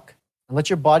alarm clock and let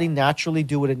your body naturally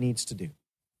do what it needs to do.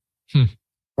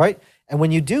 Right? And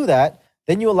when you do that,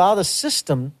 then you allow the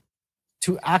system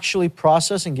to actually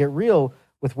process and get real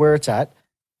with where it's at.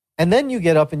 And then you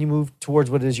get up and you move towards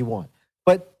what it is you want.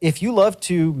 But if you love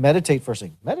to meditate first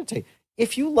thing, meditate.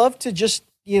 If you love to just,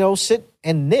 sit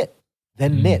and knit,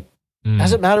 then knit.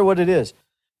 Doesn't matter what it is.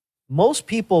 Most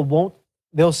people won't,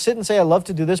 they'll sit and say, I love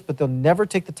to do this, but they'll never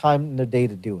take the time in their day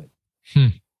to do it.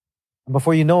 And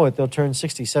before you know it, they'll turn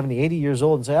 60, 70, 80 years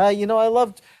old and say, I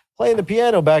loved playing the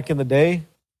piano back in the day.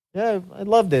 Yeah, I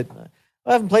loved it.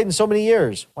 I haven't played in so many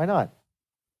years. Why not?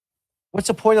 What's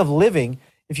the point of living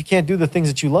if you can't do the things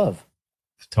that you love?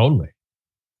 Totally.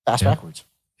 Fast backwards.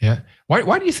 Yeah.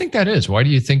 Why do you think that is? Why do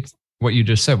you think what you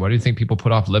just said? Why do you think people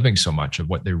put off living so much of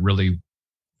what they really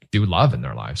do love in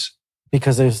their lives?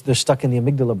 Because they're stuck in the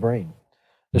amygdala brain.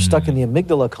 They're stuck in the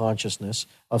amygdala consciousness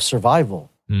of survival,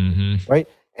 right?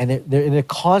 And they're in a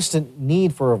constant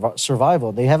need for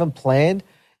survival. They haven't planned,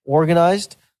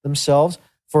 organized themselves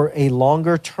for a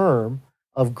longer term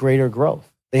of greater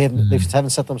growth. They haven't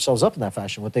set themselves up in that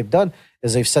fashion. What they've done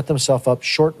is they've set themselves up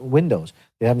short windows.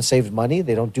 They haven't saved money.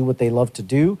 They don't do what they love to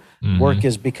do. Work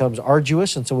becomes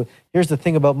arduous. And so here's the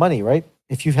thing about money, right?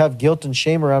 If you have guilt and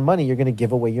shame around money, you're going to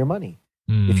give away your money.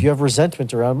 If you have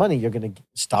resentment around money, you're going to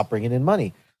stop bringing in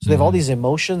money. So they have all these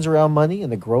emotions around money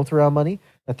and the growth around money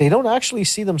that they don't actually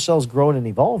see themselves growing and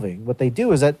evolving. What they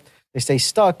do is that they stay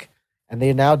stuck and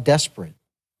they're now desperate.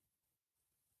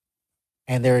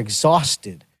 And they're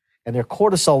exhausted. And their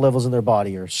cortisol levels in their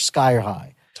body are sky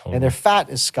high. Totally. And their fat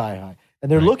is sky high.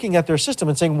 And they're looking at their system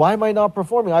and saying, why am I not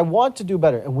performing? I want to do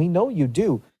better. And we know you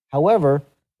do. However,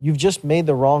 you've just made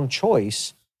the wrong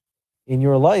choice in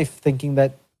your life thinking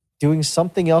that doing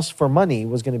something else for money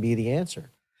was going to be the answer.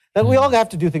 Then we all have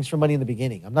to do things for money in the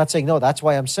beginning. I'm not saying no. That's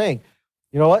why I'm saying,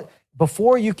 you know what?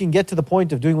 Before you can get to the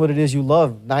point of doing what it is you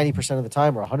love 90% of the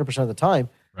time or 100% of the time,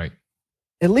 right?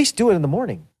 At least do it in the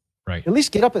morning. Right. At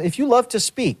least get up. If you love to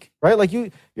speak, right? Like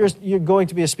you're going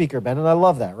to be a speaker, Ben, and I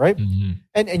love that, right?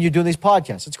 And you're doing these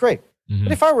podcasts. It's great.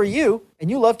 But if I were you and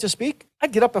you love to speak,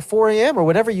 I'd get up at 4 a.m. or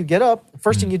whatever you get up.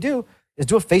 First thing you do is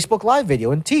do a Facebook Live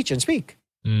video and teach and speak.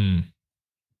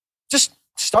 Just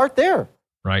start there.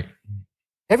 Right.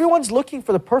 Everyone's looking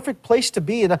for the perfect place to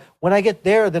be. And when I get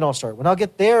there, then I'll start. When I'll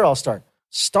get there, I'll start.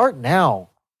 Start now.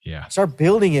 Yeah. Start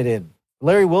building it in.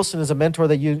 Larry Wilson is a mentor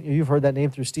that you've heard that name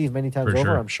through Steve many times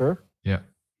over, I'm sure. Yeah.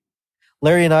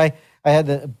 Larry and I had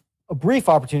a brief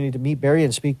opportunity to meet Larry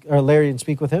and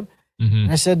speak with him. Mm-hmm.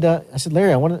 And I said,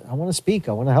 Larry, I want to speak.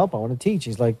 I want to help. I want to teach.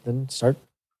 He's like, then start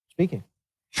speaking.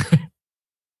 I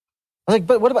was like,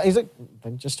 but what about, he's like,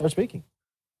 then just start speaking.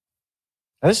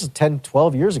 Now, this is 10,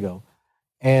 12 years ago.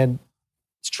 And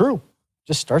it's true.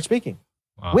 Just start speaking.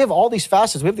 Wow. We have all these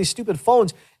facets. We have these stupid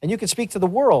phones, and you can speak to the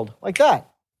world like that.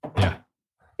 Yeah.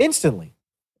 Instantly.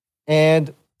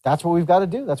 And that's what we've got to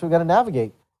do. That's what we've got to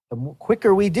navigate. The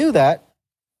quicker we do that,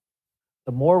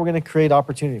 the more we're going to create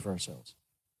opportunity for ourselves.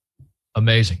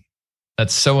 Amazing.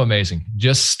 That's so amazing.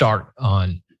 Just start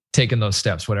on taking those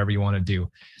steps, whatever you want to do.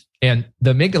 And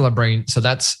the amygdala brain, so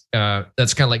that's kind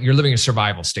of like you're living a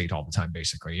survival state all the time,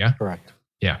 basically. Yeah. Correct.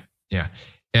 Yeah. Yeah.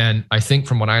 And I think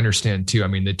from what I understand too, I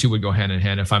mean, the two would go hand in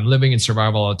hand. If I'm living in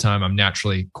survival all the time, I'm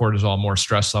naturally cortisol, more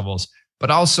stress levels.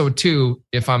 But also too,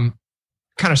 if I'm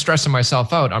kind of stressing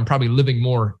myself out, I'm probably living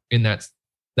more in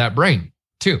that brain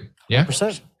too. Yeah.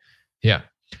 100%. Yeah.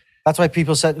 That's why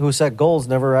people who set goals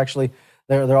never actually,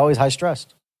 they're always high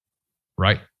stressed.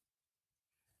 Right.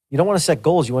 You don't want to set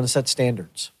goals. You want to set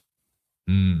standards.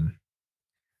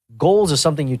 Goals is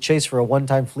something you chase for a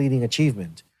one-time fleeting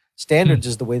achievement. Standards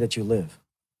is the way that you live.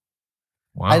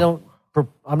 Wow.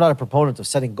 I'm not a proponent of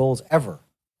setting goals ever.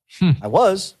 I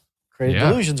was creating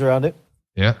delusions around it.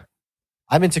 Yeah.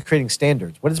 I'm into creating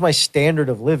standards. What is my standard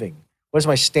of living? What is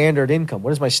my standard income?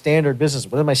 What is my standard business?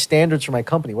 What are my standards for my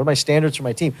company? What are my standards for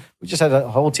my team? We just had a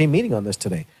whole team meeting on this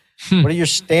today. What are your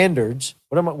standards?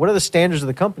 What are the standards of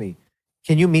the company?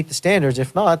 Can you meet the standards?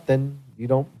 If not, then you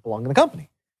don't belong in the company.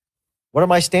 What are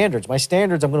my standards? My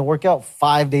standards, I'm going to work out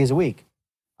 5 days a week.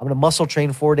 I'm going to muscle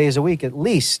train 4 days a week at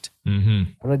least.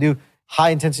 I'm going to do high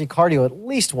intensity cardio at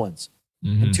least once.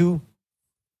 And two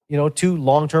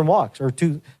long-term walks or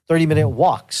 2 30-minute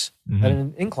walks at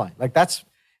an incline. Like that's,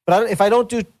 but if I don't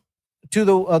do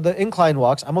the incline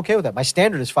walks, I'm okay with that. My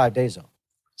standard is 5 days though.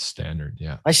 Standard,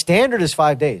 yeah. My standard is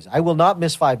 5 days. I will not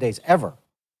miss 5 days ever.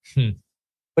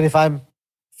 But if I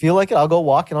feel like it, I'll go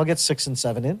walk and I'll get 6 and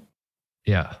 7 in.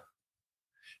 Yeah.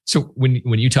 So when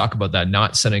you talk about that,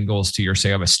 not setting goals to say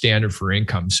I have a standard for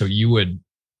income. So you would,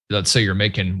 let's say you're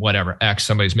making whatever X,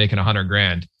 somebody's making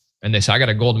 $100,000 and they say, I got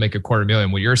a goal to make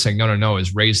 $250,000. What you're saying, no,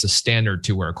 is raise the standard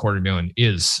to where $250,000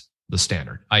 is the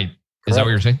standard. Is that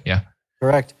what you're saying? Yeah.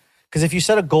 Correct. Because if you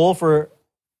set a goal for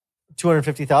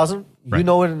 250,000, you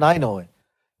know it and I know it.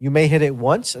 You may hit it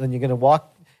once and then you're going to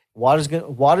walk. Water's going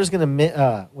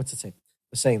to, what's it say?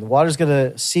 The saying, the water's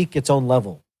going to seek its own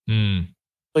level.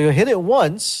 So you'll hit it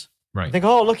once, right? Think,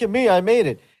 oh, look at me, I made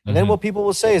it. And then what people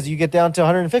will say is you get down to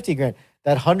 150 grand.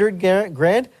 That 100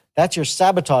 grand, that's your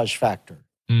sabotage factor.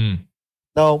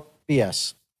 No,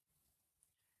 BS.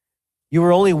 You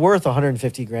were only worth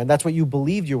 150 grand. That's what you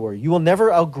believed you were. You will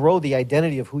never outgrow the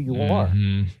identity of who you are.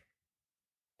 And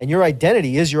your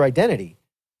identity is your identity.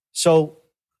 So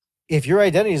if your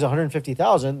identity is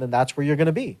 150,000, then that's where you're going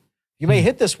to be. You may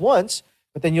hit this once,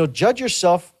 but then you'll judge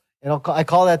yourself. And I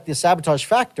call that the sabotage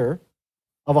factor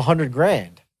of 100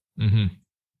 grand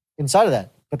inside of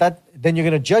that. But then you're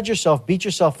going to judge yourself, beat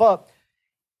yourself up.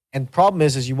 And the problem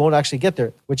is you won't actually get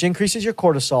there, which increases your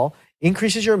cortisol,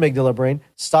 increases your amygdala brain,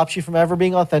 stops you from ever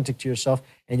being authentic to yourself.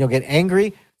 And you'll get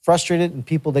angry, frustrated in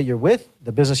people that you're with,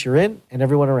 the business you're in, and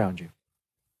everyone around you.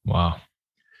 Wow.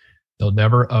 They'll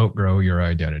never outgrow your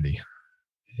identity.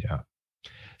 Yeah.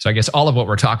 So I guess all of what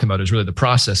we're talking about is really the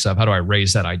process of how do I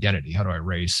raise that identity? How do I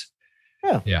raise?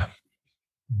 Yeah.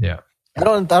 I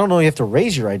don't know. You have to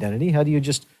raise your identity. How do you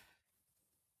just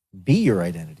be your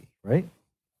identity? Right.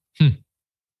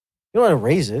 You don't want to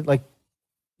raise it. Like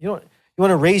you want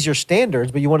to raise your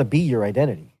standards, but you want to be your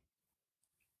identity.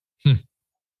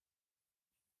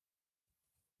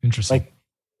 Interesting. Like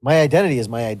my identity is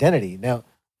my identity. Now,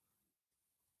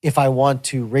 if I want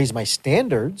to raise my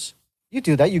standards, you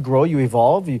do that. You grow, you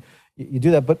evolve, you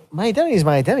do that. But my identity is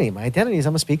my identity. My identity is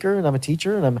I'm a speaker and I'm a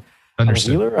teacher and I'm a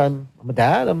healer. I'm a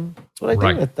dad. That's what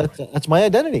I do. That's my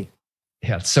identity.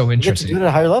 Yeah, it's so interesting. You get to do it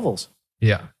at higher levels.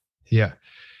 Yeah.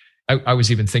 I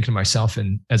was even thinking to myself,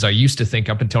 and as I used to think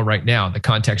up until right now, the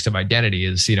context of identity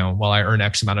is, well, I earn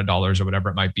X amount of dollars or whatever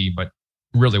it might be. But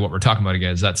really what we're talking about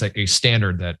again is that's like a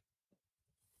standard that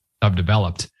I've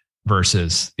developed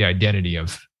versus the identity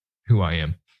of who I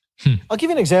am. I'll give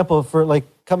you an example for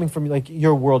coming from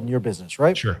your world and your business,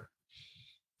 right? Sure.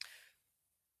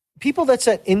 People that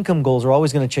set income goals are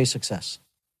always going to chase success.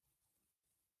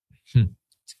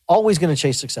 It's always going to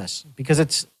chase success because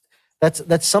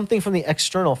that's something from the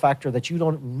external factor that you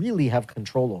don't really have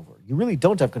control over. You really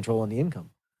don't have control on the income.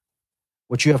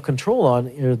 What you have control on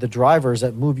are the drivers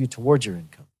that move you towards your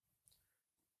income.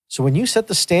 So when you set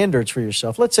the standards for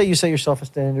yourself, let's say you set yourself a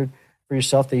standard for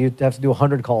yourself that you have to do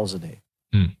 100 calls a day.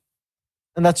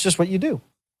 And that's just what you do.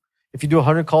 If you do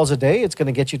 100 calls a day, it's going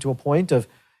to get you to a point of,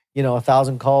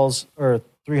 1,000 calls or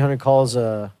 300 calls,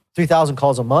 3,000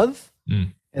 calls a month.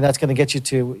 And that's going to get you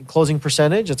to closing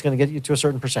percentage. It's going to get you to a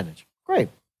certain percentage. Great.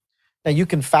 Now you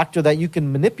can factor that. You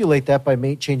can manipulate that by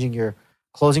changing your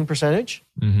closing percentage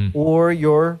or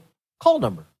your call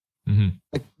number.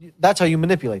 Like, that's how you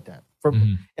manipulate that.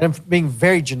 And I'm being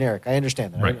very generic. I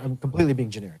understand that. Right. I'm completely being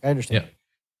generic. I understand. Yeah.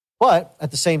 But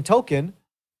at the same token,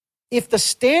 if the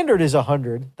standard is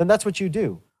 100, then that's what you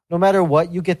do. No matter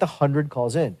what, you get the 100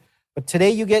 calls in. But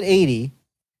today you get 80,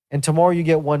 and tomorrow you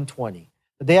get 120.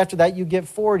 The day after that you get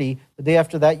 40. The day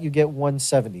after that you get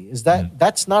 170.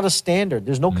 That's not a standard.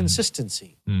 There's no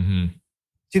consistency.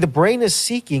 See, the brain is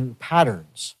seeking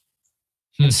patterns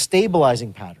and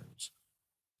stabilizing patterns.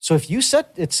 So if you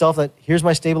set itself that here's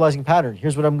my stabilizing pattern,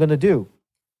 here's what I'm going to do,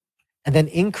 and then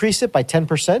increase it by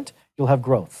 10%, you'll have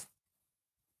growth.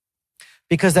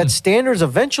 Because that standard is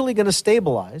eventually going to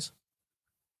stabilize.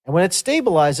 And when it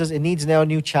stabilizes, it needs now a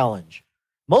new challenge.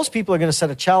 Most people are going to set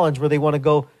a challenge where they want to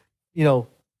go,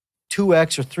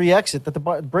 2x or 3x it that the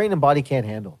brain and body can't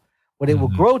handle. What it will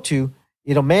grow to,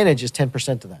 it'll manage is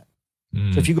 10% of that.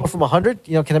 So if you go from 100,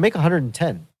 can I make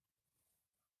 110?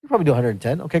 You probably do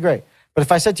 110. Okay, great. But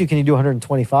if I said to you, can you do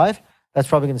 125? That's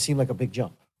probably going to seem like a big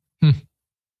jump.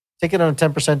 Take it on a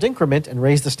 10% increment and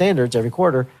raise the standards every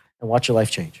quarter and watch your life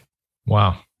change.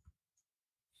 Wow.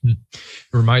 It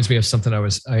reminds me of something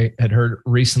I had heard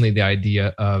recently, the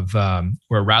idea of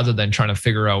where rather than trying to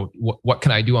figure out what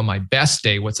can I do on my best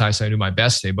day, what's I say I do my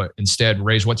best day, but instead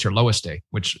raise what's your lowest day,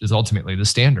 which is ultimately the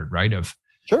standard, right?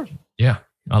 Sure. Yeah,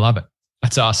 I love it.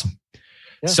 That's awesome.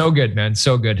 Yeah. So good, man.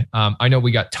 So good. I know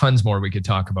we got tons more we could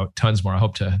talk about, tons more. I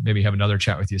hope to maybe have another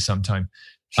chat with you sometime.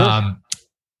 Sure.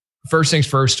 First things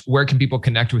first, where can people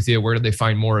connect with you? Where do they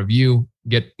find more of you,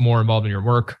 get more involved in your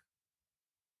work?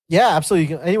 Yeah, absolutely.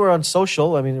 You can anywhere on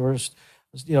social. I mean, we're just,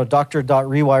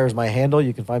 Dr.Rewire is my handle.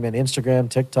 You can find me on Instagram,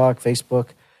 TikTok, Facebook,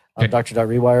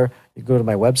 Dr.Rewire. You go to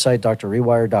my website,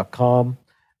 drrewire.com.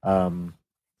 Go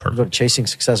to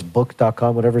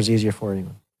chasingsuccessbook.com, whatever's easier for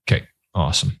anyone. Okay,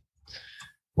 awesome.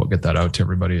 We'll get that out to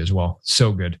everybody as well.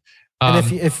 So good. And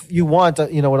if you want,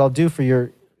 what I'll do for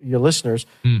your listeners,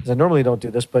 because I normally don't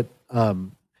do this, but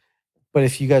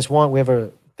if you guys want, we have a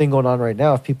thing going on right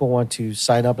now. If people want to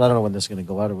sign up, I don't know when this is going to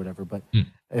go out or whatever, but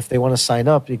if they want to sign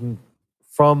up, you can,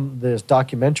 from this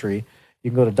documentary, you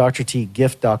can go to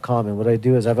drtgift.com. And what I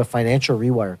do is I have a financial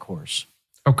rewire course.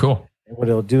 Oh, cool. And what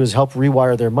it'll do is help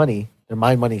rewire their money, their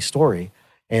mind money story,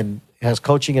 and it has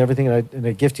coaching and everything. And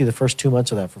I gift you the first 2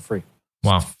 months of that for free.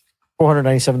 Wow.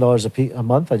 $497 a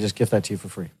month. I just gift that to you for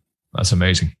free. That's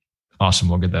amazing. Awesome.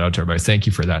 We'll get that out to everybody. Thank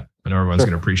you for that. I know everyone's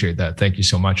going to appreciate that. Thank you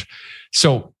so much.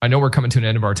 So I know we're coming to an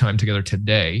end of our time together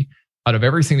today. Out of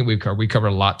everything that we covered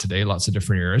a lot today, lots of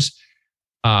different areas.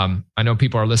 I know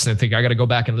people are listening and think I got to go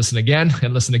back and listen again.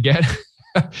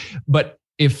 But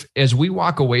as we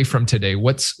walk away from today,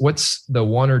 what's the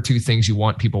one or two things you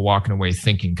want people walking away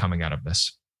thinking coming out of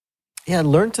this? Yeah,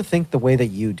 learn to think the way that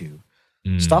you do.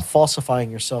 Stop falsifying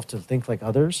yourself to think like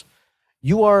others.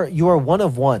 You are one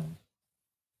of one.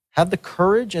 Have the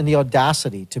courage and the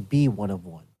audacity to be one of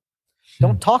one.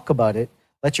 Don't talk about it.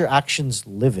 Let your actions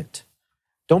live it.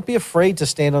 Don't be afraid to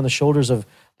stand on the shoulders of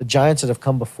the giants that have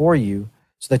come before you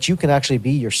so that you can actually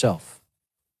be yourself.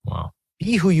 Wow.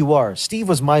 Be who you are. Steve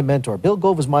was my mentor. Bill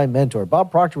Gove was my mentor.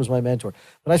 Bob Proctor was my mentor.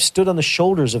 But I've stood on the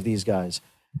shoulders of these guys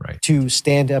to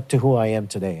stand up to who I am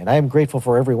today. And I am grateful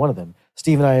for every one of them.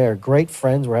 Steve and I are great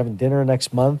friends. We're having dinner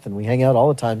next month and we hang out all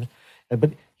the time.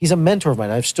 But he's a mentor of mine.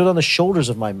 I've stood on the shoulders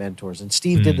of my mentors, and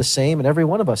Steve did the same, and every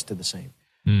one of us did the same.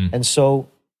 And so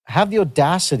have the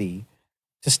audacity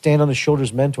to stand on the shoulders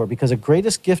of mentor, because the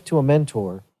greatest gift to a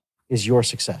mentor is your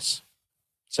success.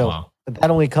 So that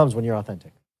only comes when you're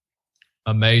authentic.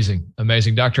 Amazing.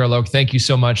 Amazing. Dr. Alok, thank you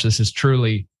so much. This is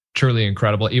truly, truly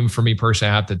incredible. Even for me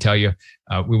personally, I have to tell you,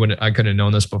 I couldn't have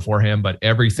known this beforehand, but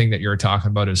everything that you're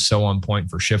talking about is so on point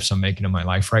for shifts I'm making in my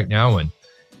life right now. And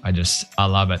I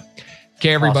love it.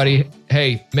 Okay, everybody. Awesome.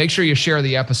 Hey, make sure you share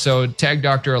the episode. Tag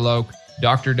Dr. Alok,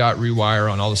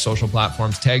 Dr.Rewire on all the social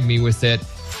platforms. Tag me with it.